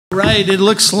Right, it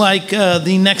looks like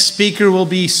the next speaker will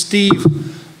be Steve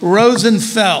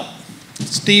Rosenfeld.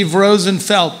 Steve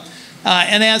Rosenfeld.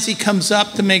 And as he comes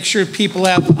up, to make sure people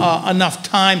have enough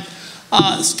time,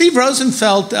 Steve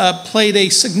Rosenfeld played a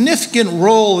significant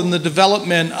role in the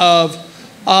development of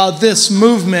this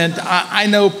movement. I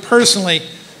know personally,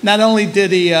 not only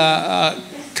did he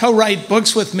co-write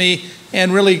books with me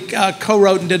and really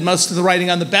co-wrote and did most of the writing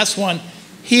on the best one,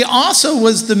 he also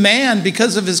was the man,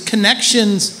 because of his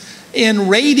connections in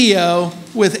radio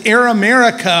with Air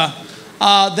America,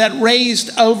 that raised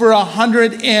over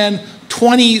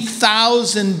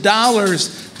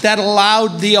 $120,000 that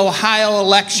allowed the Ohio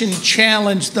election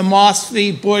challenge, the Moss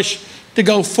v. Bush, to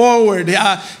go forward.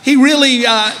 He really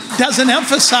doesn't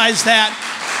emphasize that,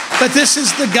 but this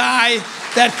is the guy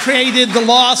that created the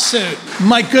lawsuit,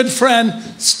 my good friend,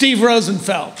 Steve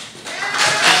Rosenfeld.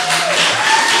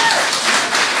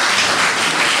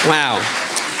 Wow.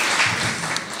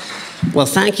 Well,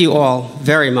 thank you all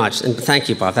very much, and thank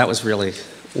you, Bob. That was really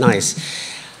nice.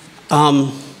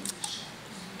 I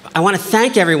want to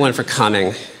thank everyone for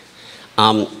coming.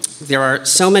 There are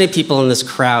so many people in this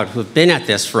crowd who have been at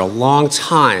this for a long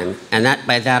time, and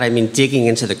by that I mean digging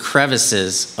into the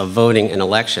crevices of voting in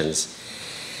elections.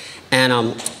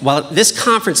 And while this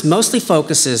conference mostly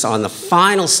focuses on the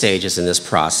final stages in this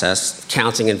process,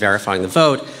 counting and verifying the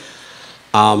vote,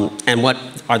 and what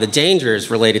are the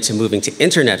dangers related to moving to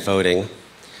internet voting,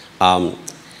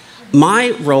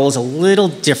 my role is a little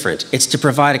different. It's to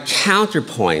provide a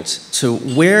counterpoint to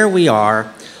where we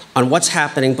are on what's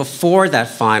happening before that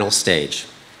final stage,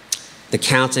 the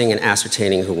counting and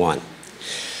ascertaining who won.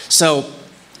 So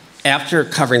after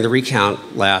covering the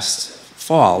recount last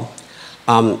fall,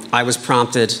 I was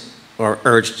prompted or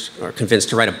urged or convinced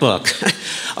to write a book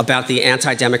about the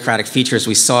anti-democratic features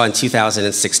we saw in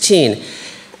 2016.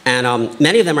 And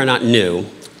many of them are not new,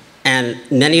 and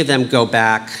many of them go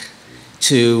back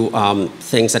to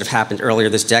things that have happened earlier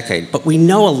this decade. But we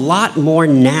know a lot more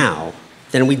now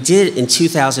than we did in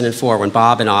 2004 when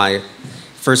Bob and I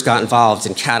first got involved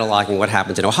in cataloging what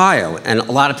happened in Ohio. And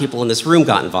a lot of people in this room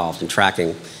got involved in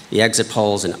tracking the exit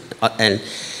polls. And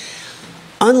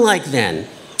unlike then,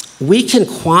 we can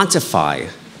quantify,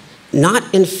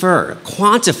 not infer,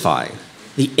 quantify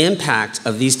the impact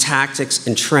of these tactics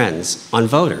and trends on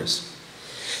voters.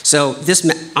 So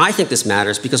I think this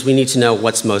matters because we need to know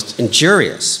what's most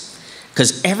injurious.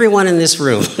 Because everyone in this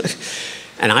room,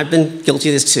 and I've been guilty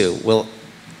of this too, will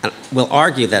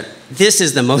argue that this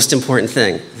is the most important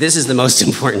thing. This is the most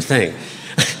important thing.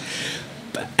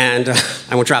 And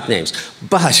I won't drop names.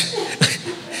 But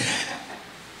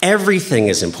everything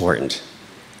is important.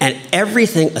 And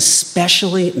everything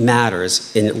especially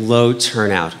matters in low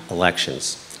turnout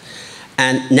elections.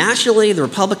 And nationally, the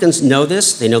Republicans know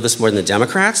this. They know this more than the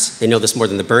Democrats. They know this more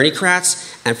than the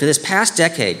Bernie-crats. And for this past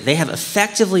decade, they have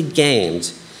effectively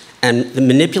gamed and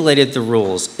manipulated the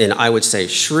rules in, I would say,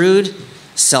 shrewd,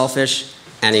 selfish,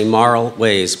 and immoral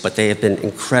ways, but they have been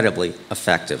incredibly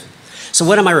effective. So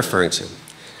what am I referring to?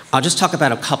 I'll just talk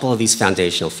about a couple of these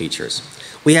foundational features.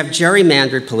 We have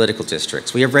gerrymandered political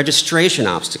districts. We have registration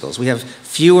obstacles. We have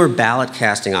fewer ballot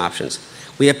casting options.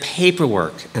 We have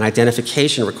paperwork and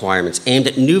identification requirements aimed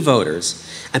at new voters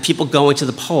and people going to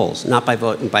the polls, not by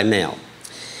voting by mail.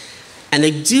 And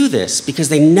they do this because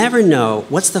they never know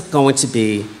what's going to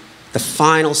be the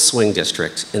final swing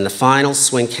district in the final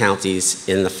swing counties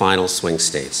in the final swing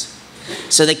states.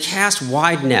 So they cast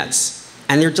wide nets,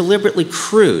 and they're deliberately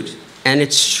crude, and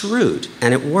it's shrewd,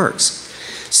 and it works.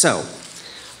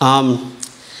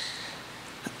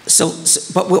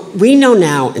 But we know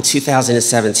now in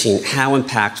 2017 how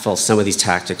impactful some of these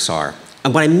tactics are.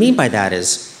 And what I mean by that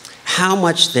is how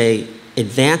much they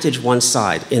advantage one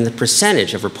side in the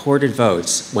percentage of reported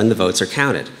votes when the votes are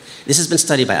counted. This has been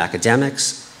studied by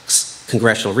academics,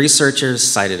 congressional researchers,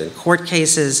 cited in court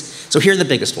cases. So here are the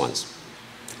biggest ones.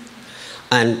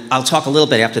 And I'll talk a little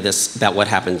bit after this about what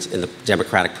happened in the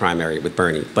Democratic primary with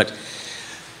Bernie. But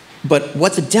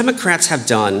what the Democrats have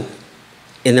done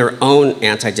in their own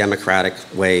anti-democratic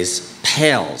ways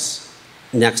pales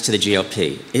next to the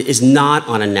GOP. It is not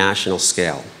on a national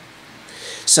scale.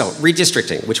 So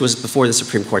redistricting, which was before the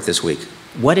Supreme Court this week,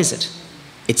 what is it?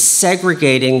 It's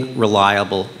segregating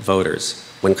reliable voters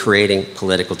when creating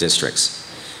political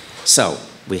districts. So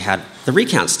we had the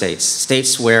recount states,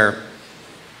 states where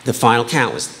the final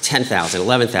count was 10,000,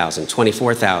 11,000,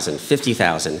 24,000,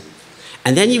 50,000.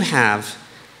 And then you have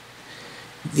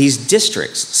these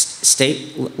districts,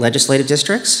 state legislative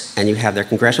districts, and you have their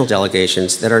congressional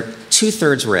delegations that are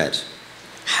 2/3 red.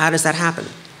 How does that happen?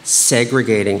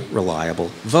 Segregating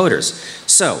reliable voters.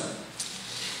 So,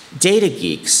 data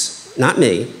geeks not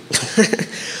me,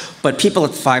 but people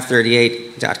at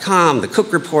 538.com, the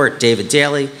Cook Report, David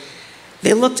Daley,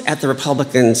 they looked at the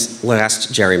Republicans'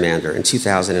 last gerrymander in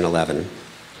 2011,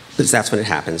 because that's when it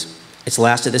happens. It's the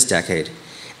last of this decade.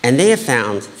 And they have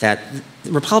found that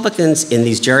the Republicans in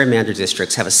these gerrymander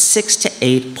districts have a 6 to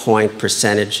 8 point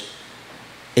percentage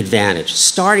advantage,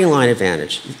 starting line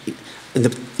advantage.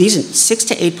 These 6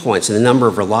 to 8 points in the number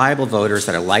of reliable voters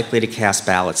that are likely to cast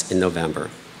ballots in November.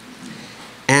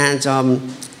 And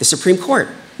the Supreme Court,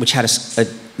 which had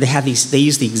they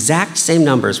used the exact same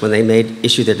numbers when they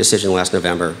issued their decision last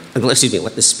November,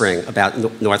 this spring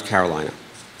about North Carolina.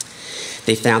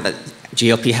 They found that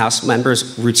GOP House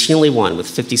members routinely won with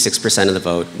 56% of the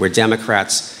vote, where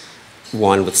Democrats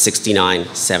won with 69,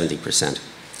 70%.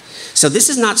 So this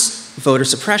is not voter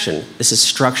suppression, this is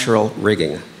structural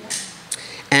rigging.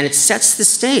 And it sets the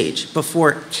stage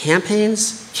before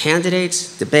campaigns,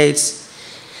 candidates, debates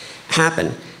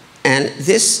happen. And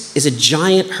this is a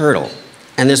giant hurdle.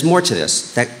 And there's more to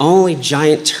this, that only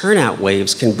giant turnout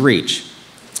waves can breach.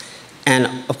 And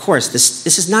of course, this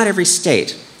is not every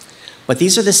state, but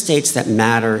these are the states that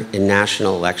matter in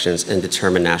national elections and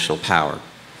determine national power.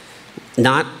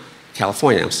 Not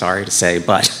California, I'm sorry to say,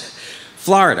 but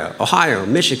Florida, Ohio,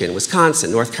 Michigan,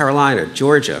 Wisconsin, North Carolina,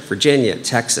 Georgia, Virginia,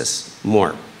 Texas,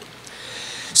 more.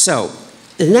 So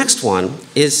the next one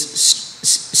is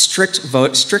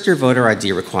stricter voter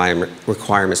ID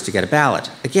requirements to get a ballot.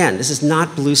 Again, this is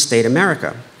not blue state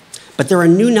America, but there are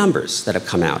new numbers that have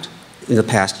come out in the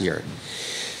past year.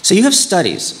 So you have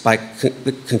studies by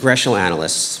congressional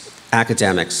analysts,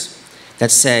 academics,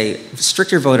 that say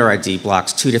stricter voter ID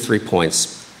blocks 2 to 3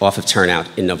 points off of turnout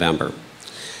in November.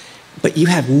 But you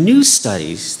have new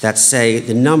studies that say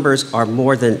the numbers are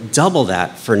more than double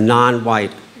that for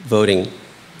non-white voting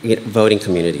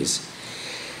communities.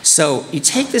 So you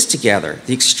take this together,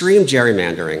 the extreme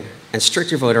gerrymandering and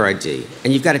stricter voter ID,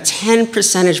 and you've got a 10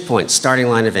 percentage point starting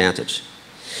line advantage.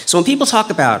 So when people talk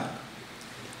about,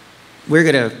 we're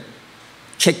going to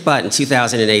kick butt in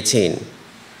 2018,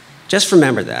 just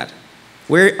remember that.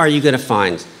 Where are you going to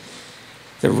find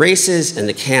the races and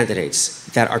the candidates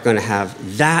that are going to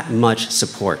have that much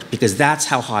support? Because that's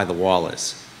how high the wall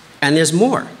is. And there's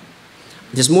more.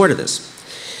 There's more to this.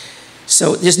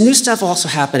 So there's new stuff also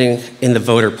happening in the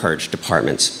voter purge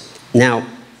departments. Now,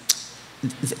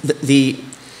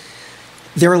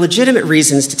 there are legitimate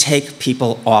reasons to take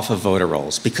people off of voter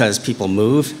rolls because people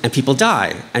move and people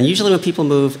die. And usually when people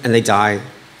move and they die,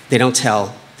 they don't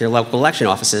tell their local election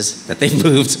offices that they've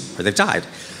moved or they've died.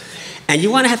 And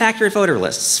you want to have accurate voter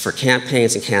lists for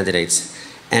campaigns and candidates.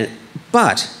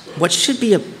 But what should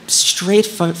be a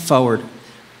straightforward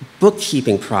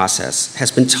bookkeeping process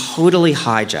has been totally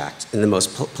hijacked in the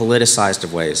most politicized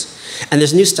of ways. And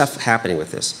there's new stuff happening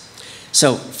with this.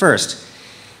 So first,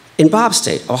 in Bob's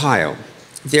state, Ohio,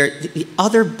 the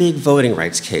other big voting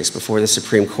rights case before the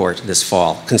Supreme Court this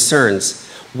fall concerns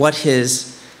what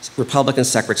his Republican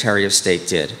Secretary of State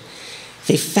did.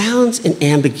 They found an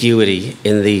ambiguity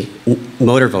in the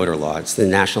motor voter law, it's the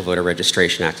National Voter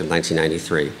Registration Act of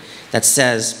 1993, that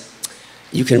says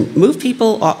you can move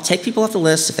people, take people off the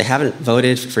list if they haven't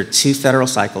voted for 2 federal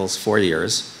cycles, 4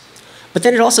 years. But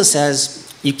then it also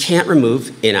says you can't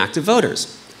remove inactive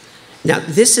voters. Now,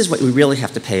 this is what we really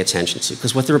have to pay attention to,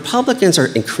 because what the Republicans are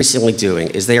increasingly doing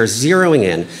is they are zeroing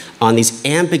in on these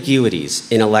ambiguities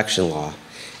in election law,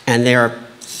 and they are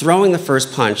throwing the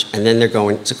first punch, and then they're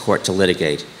going to court to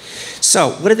litigate.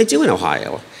 So what did they do in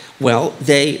Ohio? Well,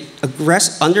 they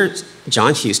under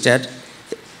John Husted,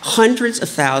 hundreds of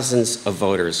thousands of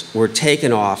voters were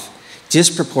taken off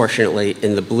disproportionately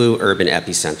in the blue urban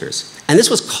epicenters. And this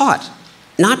was caught,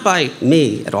 not by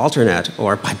me at Alternet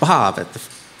or by Bob at the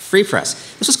Free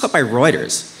Press. This was caught by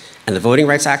Reuters. And the voting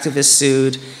rights activists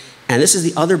sued. And this is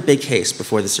the other big case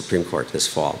before the Supreme Court this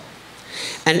fall.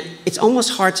 And it's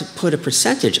almost hard to put a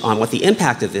percentage on what the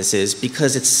impact of this is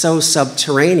because it's so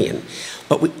subterranean.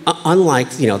 But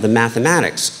unlike the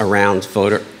mathematics around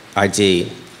voter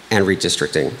ID and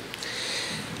redistricting.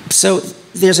 So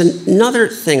there's another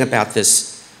thing about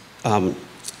this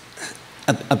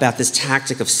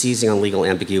tactic of seizing on legal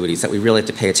ambiguities that we really have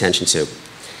to pay attention to.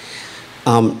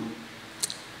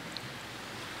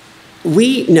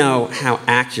 We know how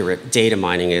accurate data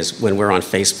mining is when we're on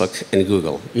Facebook and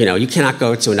Google. You cannot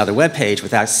go to another web page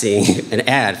without seeing an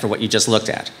ad for what you just looked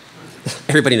at.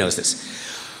 Everybody knows this.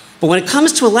 But when it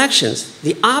comes to elections,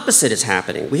 the opposite is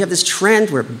happening. We have this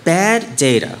trend where bad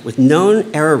data with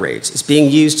known error rates is being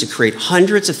used to create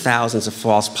hundreds of thousands of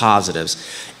false positives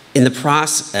in the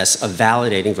process of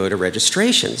validating voter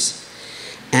registrations.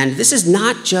 And this is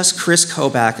not just Chris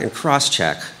Kobach and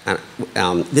crosscheck.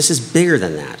 This is bigger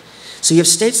than that. So you have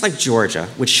states like Georgia,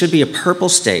 which should be a purple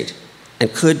state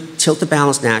and could tilt the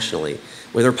balance nationally,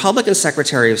 with a Republican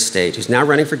Secretary of State who's now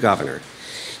running for governor.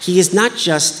 He is not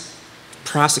just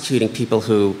prosecuting people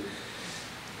who,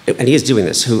 and he is doing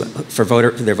this, who for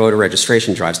their voter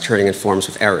registration drives, turning in forms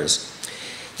with errors.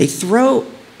 He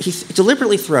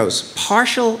deliberately throws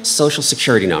partial Social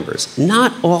Security numbers,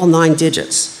 not all 9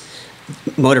 digits,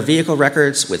 motor vehicle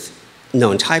records with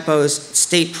known typos,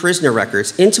 state prisoner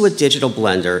records into a digital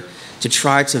blender to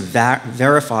try to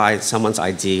verify someone's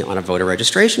ID on a voter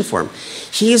registration form.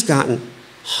 He has gotten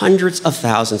hundreds of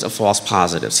thousands of false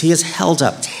positives. He has held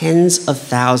up tens of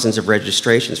thousands of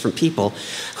registrations from people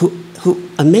who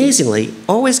amazingly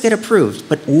always get approved,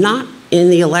 but not in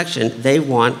the election they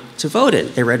want to vote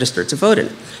in, they registered to vote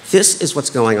in. This is what's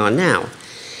going on now.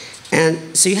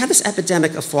 And so you have this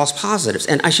epidemic of false positives.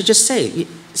 And I should just say,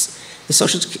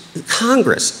 the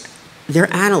Congress,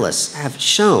 their analysts have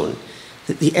shown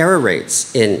that the error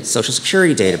rates in Social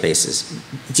Security databases,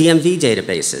 DMV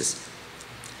databases,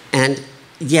 and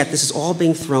yet this is all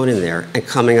being thrown in there and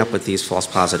coming up with these false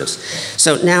positives.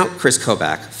 So now, Chris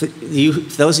Kobach, for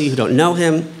those of you who don't know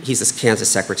him, he's this Kansas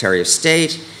Secretary of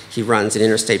State. He runs an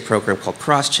interstate program called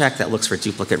Crosscheck that looks for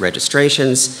duplicate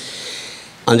registrations.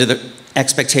 Under the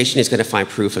expectation he's going to find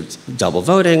proof of double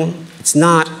voting. It's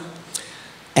not.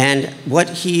 And what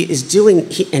he is doing,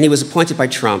 and he was appointed by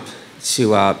Trump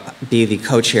to be the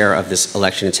co-chair of this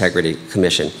Election Integrity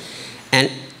Commission.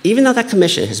 And even though that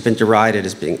commission has been derided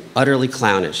as being utterly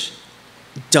clownish,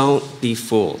 don't be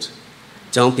fooled.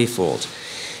 Don't be fooled.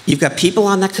 You've got people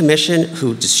on that commission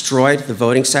who destroyed the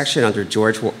voting section under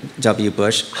George W.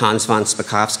 Bush, Hans von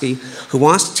Spakovsky, who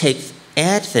wants to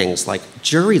add things like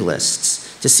jury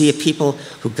lists to see if people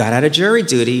who got out of jury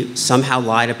duty somehow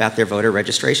lied about their voter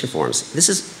registration forms. This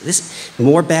is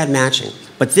more bad matching.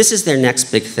 But this is their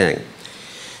next big thing.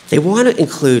 They want to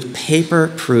include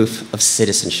paper proof of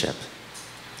citizenship.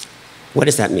 What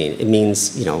does that mean? It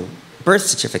means, birth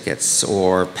certificates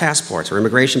or passports or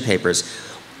immigration papers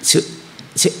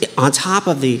on top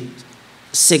of the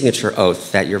signature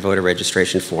oath that your voter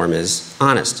registration form is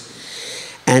honest.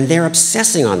 And they're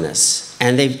obsessing on this.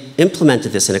 And they've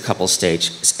implemented this in a couple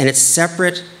states. And it's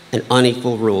separate and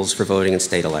unequal rules for voting in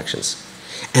state elections.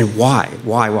 And why?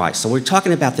 Why? So we're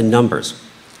talking about the numbers.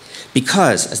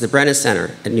 Because, as the Brennan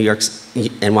Center at New York's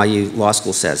NYU Law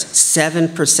School says,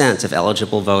 7% of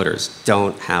eligible voters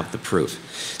don't have the proof.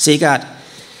 So you got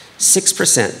 6 to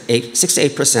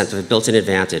 8% of a built-in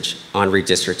advantage on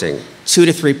redistricting, 2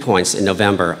 to 3 points in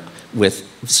November with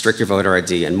stricter voter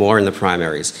ID and more in the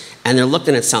primaries. And they're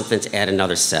looking at something to add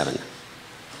another 7.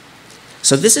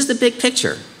 So this is the big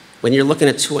picture when you're looking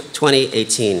at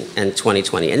 2018 and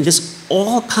 2020. And this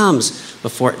all comes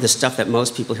before the stuff that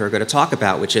most people here are going to talk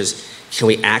about, which is, can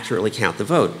we accurately count the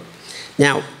vote?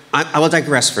 Now, I will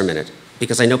digress for a minute,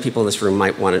 because I know people in this room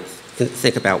might want to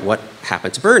think about what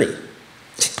happened to Bernie.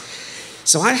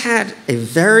 So I had a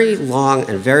very long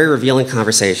and very revealing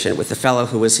conversation with the fellow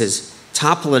who was his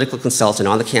top political consultant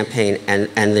on the campaign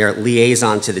and their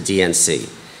liaison to the DNC.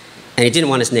 And he didn't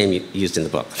want his name used in the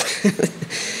book.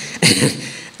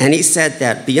 And he said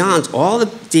that beyond all the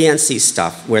DNC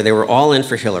stuff, where they were all in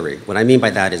for Hillary, what I mean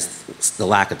by that is the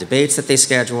lack of debates that they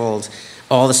scheduled,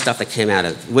 all the stuff that came out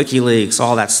of WikiLeaks,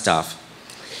 all that stuff,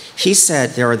 he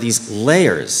said there are these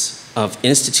layers of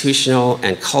institutional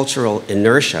and cultural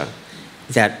inertia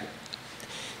that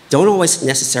don't always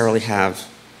necessarily have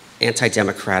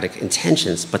anti-democratic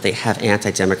intentions, but they have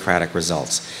anti-democratic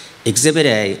results. Exhibit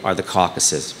A are the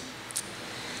caucuses.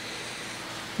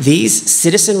 These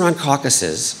citizen-run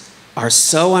caucuses are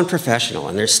so unprofessional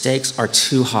and their stakes are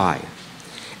too high.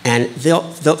 And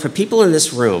for people in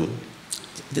this room,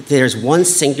 there's one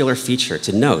singular feature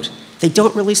to note. They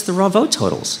don't release the raw vote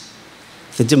totals.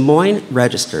 The Des Moines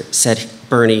Register said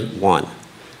Bernie won,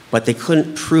 but they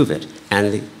couldn't prove it,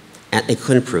 and they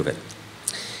couldn't prove it.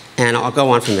 And I'll go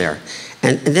on from there.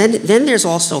 And then there's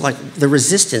also like the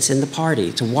resistance in the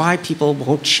party to why people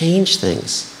won't change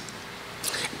things.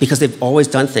 Because they've always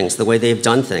done things the way they've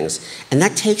done things. And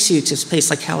that takes you to a space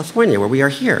like California, where we are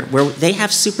here, where they have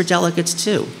superdelegates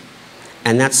too.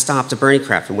 And that stopped a Bernie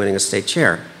crap from winning a state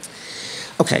chair.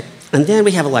 Okay, and then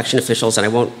we have election officials,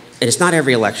 and it's not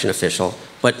every election official,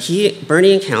 but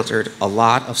Bernie encountered a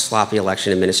lot of sloppy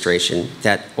election administration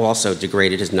that also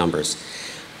degraded his numbers.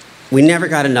 We never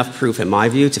got enough proof, in my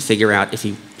view, to figure out if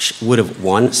he would have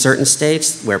won certain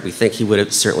states where we think he would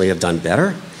have certainly have done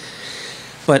better.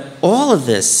 But all of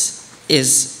this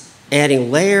is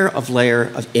adding layer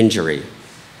of injury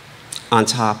on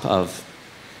top of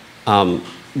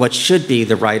what should be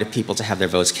the right of people to have their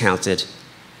votes counted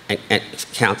and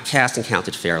cast and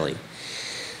counted fairly.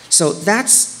 So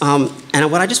that's,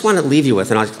 and what I just want to leave you with,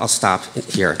 and I'll stop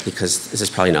here because this is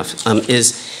probably enough,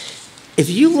 is if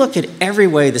you look at every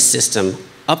way the system,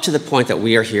 up to the point that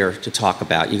we are here to talk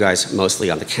about, you guys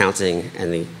mostly on the counting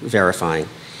and the verifying,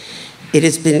 it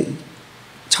has been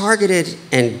targeted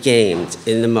and gamed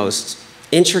in the most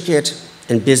intricate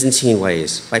and Byzantine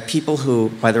ways by people who,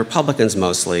 by the Republicans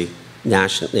mostly,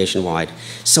 nationwide.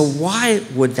 So why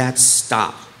would that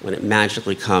stop when it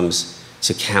magically comes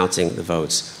to counting the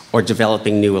votes or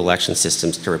developing new election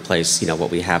systems to replace, what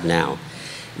we have now?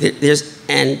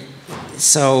 And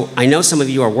so I know some of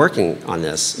you are working on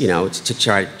this, to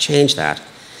try to change that.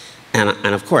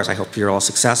 And of course, I hope you're all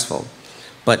successful.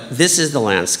 But this is the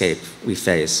landscape we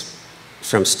face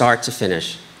from start to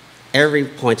finish, every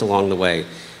point along the way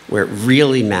where it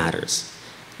really matters.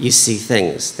 You see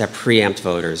things that preempt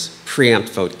voters, preempt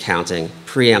vote counting,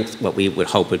 preempt what we would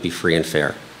hope would be free and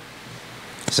fair.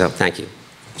 So thank you.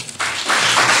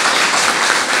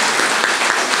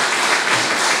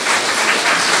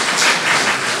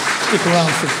 Stick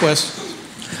around for questions.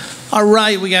 All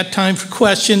right, we got time for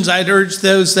questions. I'd urge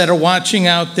those that are watching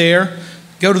out there,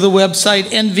 go to the website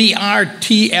nvrtf.org.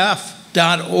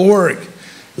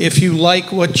 If you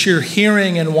like what you're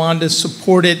hearing and want to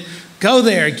support it, go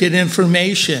there, get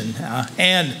information,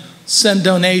 and send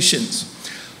donations.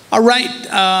 All right,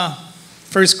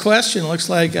 first question, looks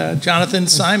like Jonathan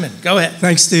Simon. Go ahead.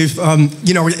 Thanks, Steve.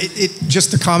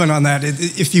 Just to comment on that,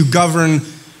 if you govern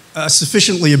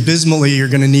sufficiently abysmally, you're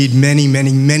going to need many,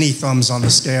 many, many thumbs on the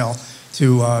scale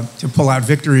to pull out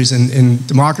victories in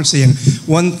democracy. And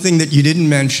one thing that you didn't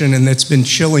mention, and that's been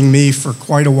chilling me for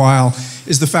quite a while,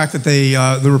 is the fact that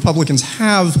the Republicans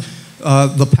have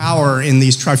the power in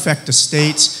these trifecta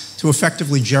states to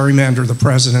effectively gerrymander the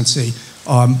presidency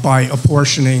by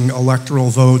apportioning electoral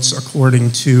votes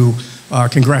according to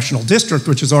congressional district,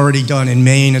 which is already done in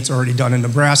Maine, it's already done in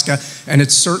Nebraska, and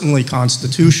it's certainly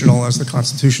constitutional as the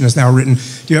Constitution is now written.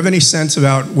 Do you have any sense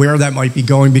about where that might be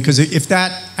going? Because if they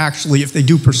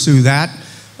do pursue that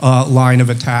line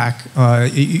of attack,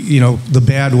 the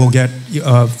bad will get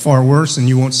far worse, and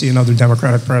you won't see another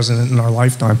Democratic president in our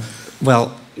lifetime.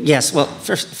 Well, yes. Well,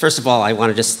 first of all, I want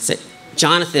to just say,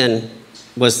 Jonathan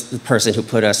was the person who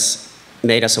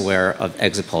made us aware of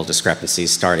exit poll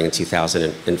discrepancies starting in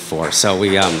 2004. So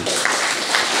we, and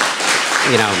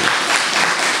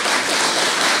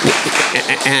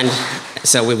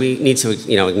so we need to,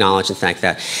 acknowledge and thank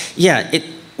that. Yeah,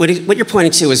 what you're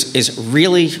pointing to is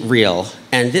really real,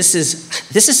 and this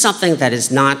is something that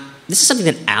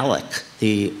ALEC,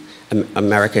 the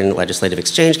American Legislative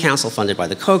Exchange Council, funded by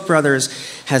the Koch brothers,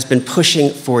 has been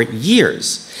pushing for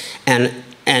years, and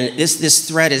this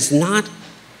threat is not.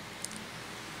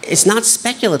 It's not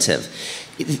speculative.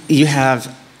 You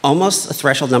have almost a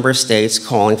threshold number of states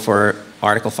calling for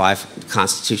Article 5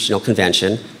 Constitutional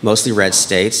Convention, mostly red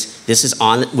states. This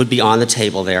would be on the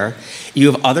table there.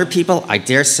 You have other people, I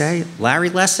dare say, Larry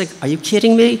Lessig, are you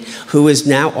kidding me? Who is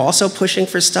now also pushing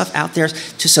for stuff out there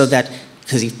so that,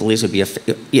 because he believes it would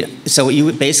be so you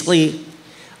would basically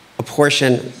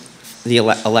apportion the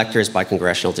electors by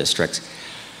congressional districts.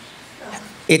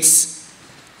 It's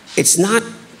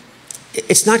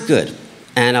not good,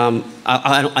 and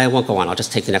I won't go on. I'll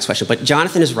just take the next question. But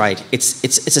Jonathan is right. It's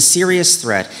a serious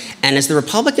threat, and as the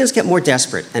Republicans get more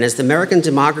desperate, and as the American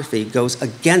demography goes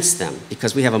against them,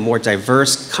 because we have a more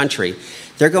diverse country,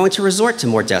 they're going to resort to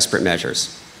more desperate measures.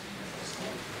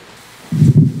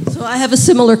 So I have a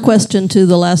similar question to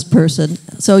the last person.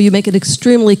 So you make an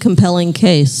extremely compelling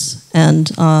case,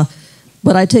 and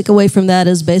what I take away from that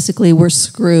is basically we're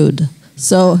screwed.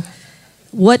 So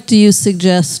what do you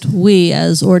suggest we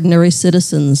as ordinary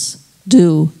citizens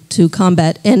do to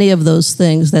combat any of those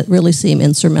things that really seem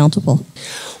insurmountable?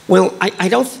 Well, I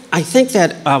think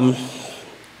that I'm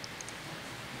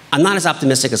not as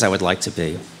optimistic as I would like to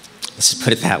be. Let's just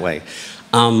put it that way.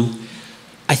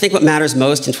 I think what matters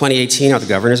most in 2018 are the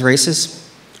governor's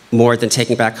races, more than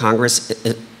taking back Congress.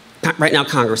 Right now,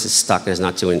 Congress is stuck and is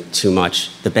not doing too much.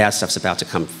 The bad stuff's about to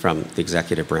come from the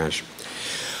executive branch.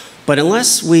 But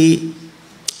unless we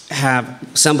have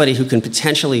somebody who can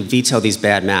potentially veto these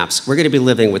bad maps, we're going to be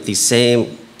living with these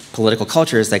same political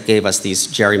cultures that gave us these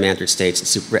gerrymandered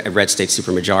states, red state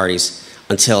supermajorities,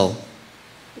 until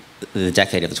the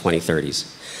decade of the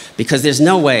 2030s. Because there's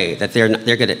no way that they're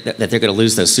going to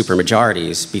lose those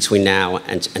supermajorities between now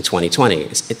and 2020.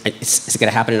 Is it going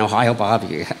to happen in Ohio, Bob?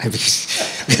 Okay,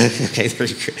 there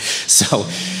you go.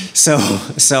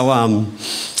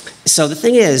 So the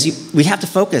thing is, we have to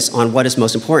focus on what is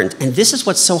most important. And this is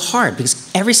what's so hard, because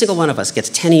every single one of us gets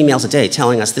 10 emails a day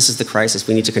telling us this is the crisis,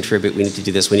 we need to contribute, we need to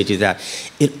do this, we need to do that.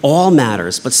 It all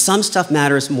matters, but some stuff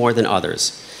matters more than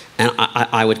others. And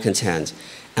I would contend.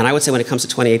 And I would say when it comes to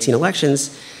 2018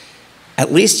 elections,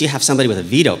 at least you have somebody with a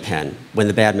veto pen when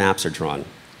the bad maps are drawn.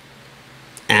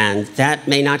 And that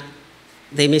may not,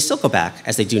 they may still go back,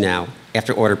 as they do now,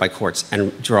 after ordered by courts,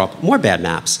 and draw up more bad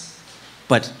maps.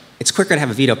 But it's quicker to have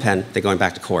a veto pen than going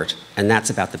back to court. And that's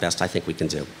about the best I think we can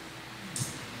do.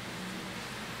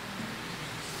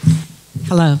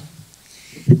 Hello.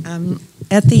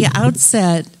 At the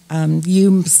outset,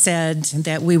 you said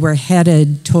that we were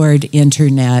headed toward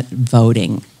internet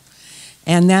voting.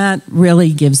 And that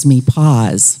really gives me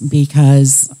pause,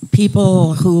 because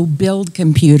people who build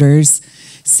computers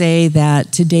say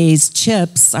that today's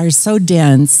chips are so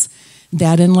dense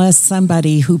that unless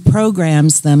somebody who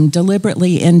programs them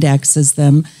deliberately indexes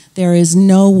them, there is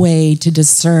no way to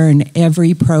discern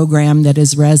every program that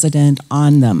is resident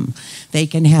on them. They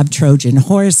can have Trojan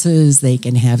horses, they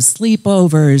can have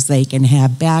sleepovers, they can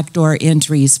have backdoor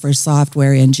entries for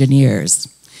software engineers.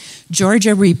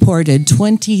 Georgia reported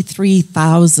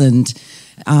 23,000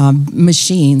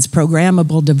 machines,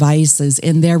 programmable devices,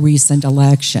 in their recent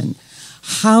election.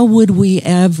 How would we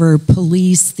ever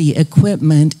police the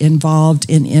equipment involved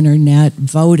in internet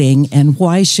voting, and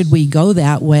why should we go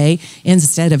that way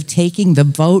instead of taking the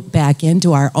vote back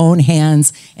into our own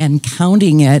hands and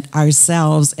counting it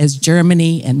ourselves as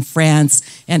Germany and France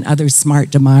and other smart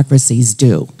democracies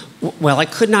do? Well, I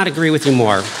could not agree with you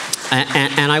more.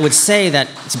 And I would say that,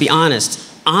 to be honest,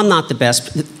 I'm not the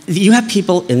best. You have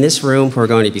people in this room who are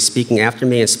going to be speaking after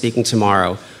me and speaking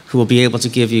tomorrow who will be able to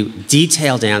give you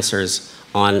detailed answers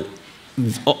on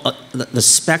the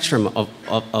spectrum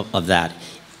of that.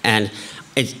 And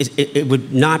it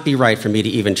would not be right for me to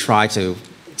even try to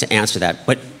answer that.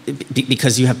 But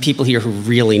because you have people here who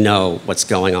really know what's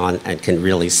going on and can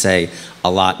really say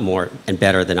a lot more and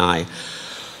better than I.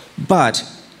 But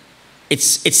it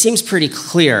seems pretty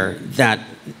clear that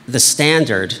the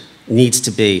standard needs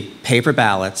to be paper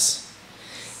ballots,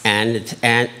 and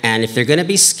if they're going to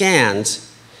be scanned,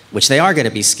 which they are going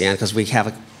to be scanned because we have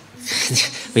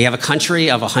a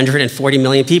country of 140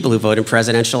 million people who vote in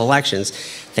presidential elections,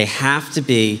 they have to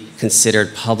be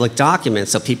considered public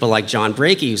documents, so people like John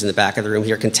Brakey, who's in the back of the room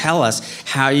here, can tell us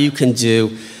how you can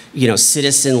do,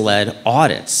 citizen-led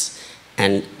audits.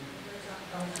 And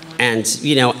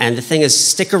the thing is,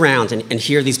 stick around and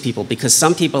hear these people, because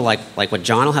some people, like what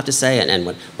John will have to say and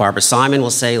what Barbara Simon will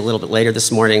say a little bit later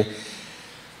this morning,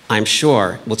 I'm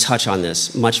sure will touch on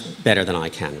this much better than I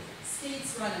can.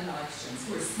 States run elections.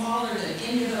 We're smaller than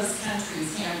any of those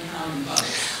countries hand-counting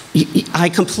votes. I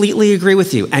completely agree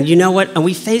with you. And you know what? And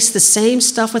we face the same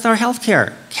stuff with our health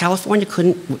care. California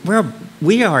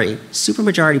we are a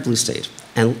supermajority blue state.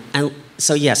 And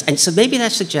so yes, and so maybe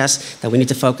that suggests that we need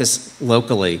to focus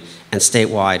locally and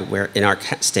statewide in our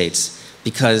states,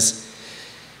 because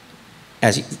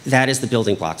that is the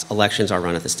building blocks. Elections are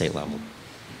run at the state level.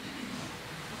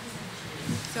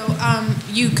 So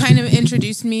you kind of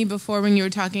introduced me before when you were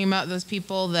talking about those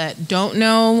people that don't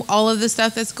know all of the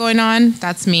stuff that's going on.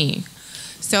 That's me.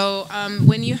 So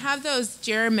when you have those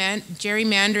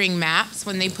gerrymandering maps,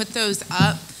 when they put those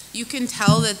up, you can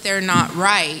tell that they're not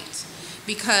right,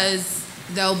 because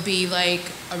they'll be like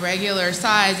a regular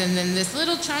size, and then this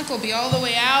little chunk will be all the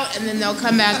way out, and then they'll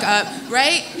come back up,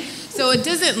 right? So it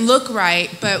doesn't look right,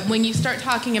 but when you start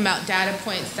talking about data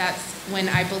points, that's when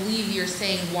I believe you're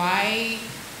saying why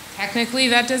technically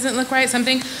that doesn't look right,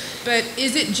 something. But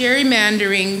is it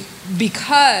gerrymandering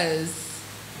because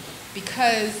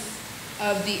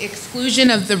of the exclusion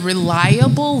of the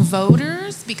reliable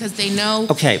voters, because they know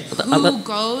who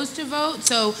goes to vote?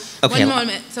 So one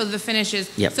moment, so the finish is,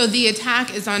 so the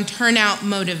attack is on turnout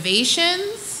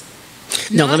motivations?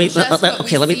 No, let me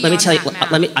tell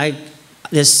you,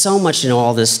 there's so much in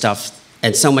all this stuff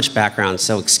and so much background,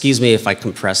 so excuse me if I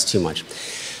compress too much.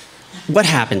 What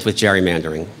happened with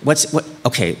gerrymandering?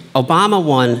 Obama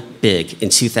won big in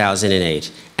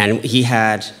 2008, and he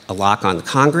had a lock on the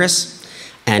Congress,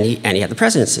 and he had the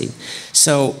presidency.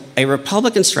 So a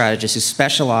Republican strategist who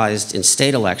specialized in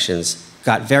state elections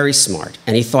got very smart,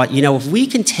 and he thought, if we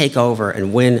can take over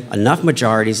and win enough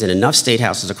majorities in enough state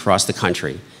houses across the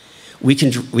country, we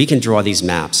can draw these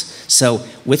maps. So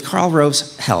with Karl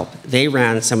Rove's help, they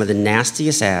ran some of the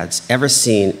nastiest ads ever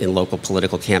seen in local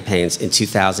political campaigns in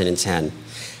 2010.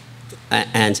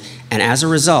 And as a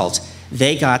result,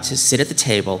 they got to sit at the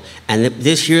table, and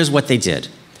here's what they did.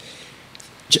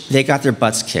 They got their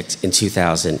butts kicked in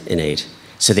 2008.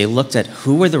 So they looked at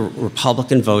who were the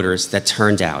Republican voters that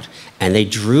turned out, and they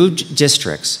drew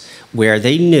districts where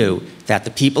they knew that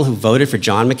the people who voted for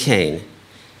John McCain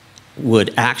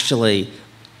would actually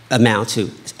amount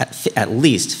to at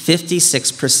least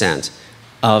 56%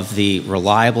 of the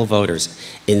reliable voters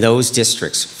in those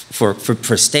districts for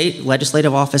state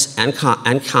legislative office and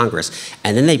Congress.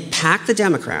 And then they packed the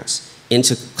Democrats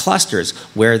into clusters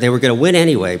where they were going to win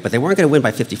anyway, but they weren't going to win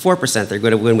by 54%, they were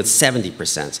going to win with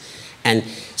 70%. And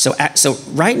so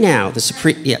right now, the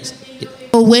Supreme, yes.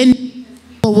 When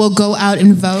people will go out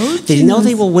and vote? They know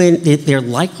they will win. They're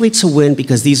likely to win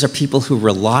because these are people who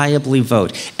reliably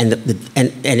vote. And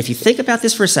if you think about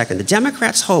this for a second, the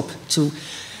Democrats hope to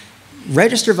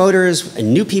register voters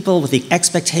and new people with the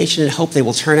expectation and hope they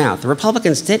will turn out. The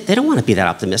Republicans, they don't want to be that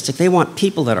optimistic. They want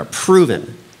people that are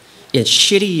proven in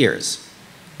shitty years.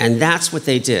 And that's what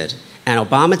they did. And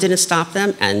Obama didn't stop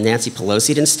them, and Nancy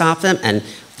Pelosi didn't stop them, and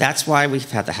that's why we've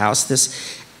had the House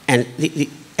this. And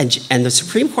the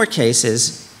Supreme Court case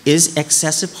is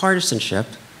excessive partisanship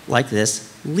like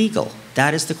this legal?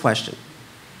 That is the question.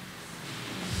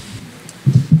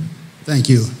 Thank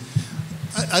you.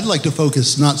 I'd like to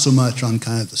focus not so much on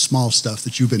kind of the small stuff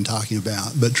that you've been talking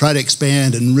about, but try to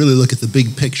expand and really look at the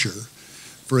big picture.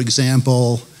 For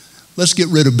example, let's get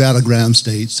rid of battleground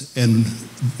states and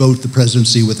vote the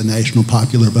presidency with a national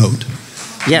popular vote.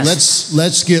 Yes.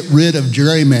 Let's get rid of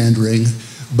gerrymandering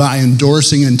by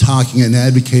endorsing and talking and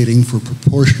advocating for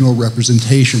proportional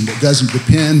representation that doesn't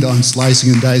depend on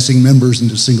slicing and dicing members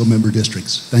into single-member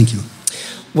districts. Thank you.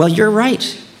 Well, you're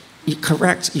right.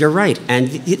 Correct. You're right. And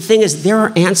the thing is, there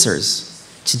are answers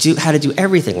to how to do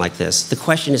everything like this. The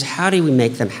question is, how do we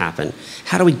make them happen?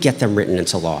 How do we get them written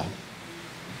into law?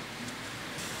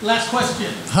 Last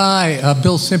question. Hi,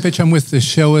 Bill Simpich. I'm with the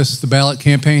Show Us the Ballot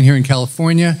campaign here in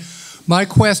California. My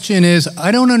question is,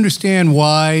 I don't understand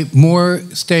why more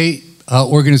state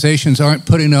organizations aren't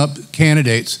putting up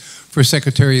candidates for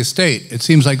Secretary of State. It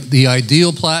seems like the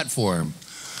ideal platform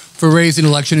for raising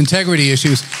election integrity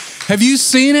issues. Have you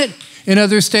seen it in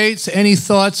other states? Any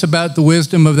thoughts about the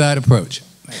wisdom of that approach?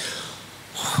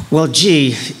 Well,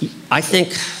 gee, I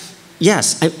think,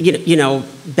 yes. You know,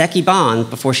 Becky Bond,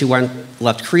 before she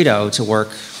left Credo to work,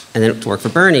 and then to work for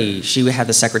Bernie, she had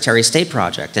the Secretary of State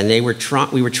project, and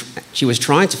she was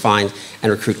trying to find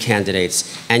and recruit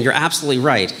candidates. And you're absolutely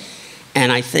right.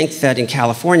 And I think that in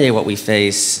California, what we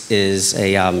face is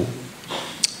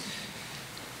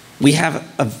we have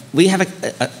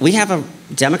a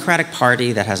Democratic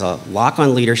Party that has a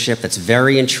lock-on leadership that's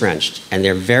very entrenched, and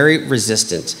they're very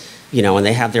resistant, you know, and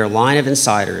they have their line of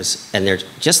insiders, and they're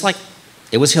just like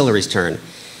it was Hillary's turn.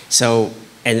 So,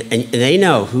 and they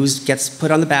know who gets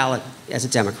put on the ballot as a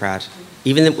Democrat,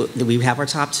 even that we have our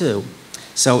top two.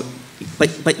 So,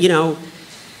 but you know,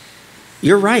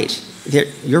 you're right.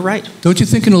 You're right. Don't you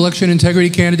think an election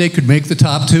integrity candidate could make the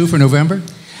top two for November?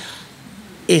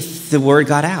 If the word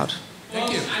got out.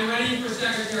 Thank you. I'm running for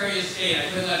Secretary of State. I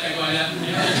feel like I'm going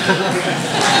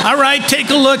up. All right,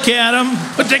 take a look at him.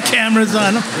 Put the cameras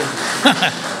on him.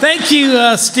 Thank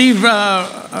you, Steve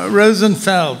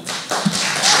Rosenfeld.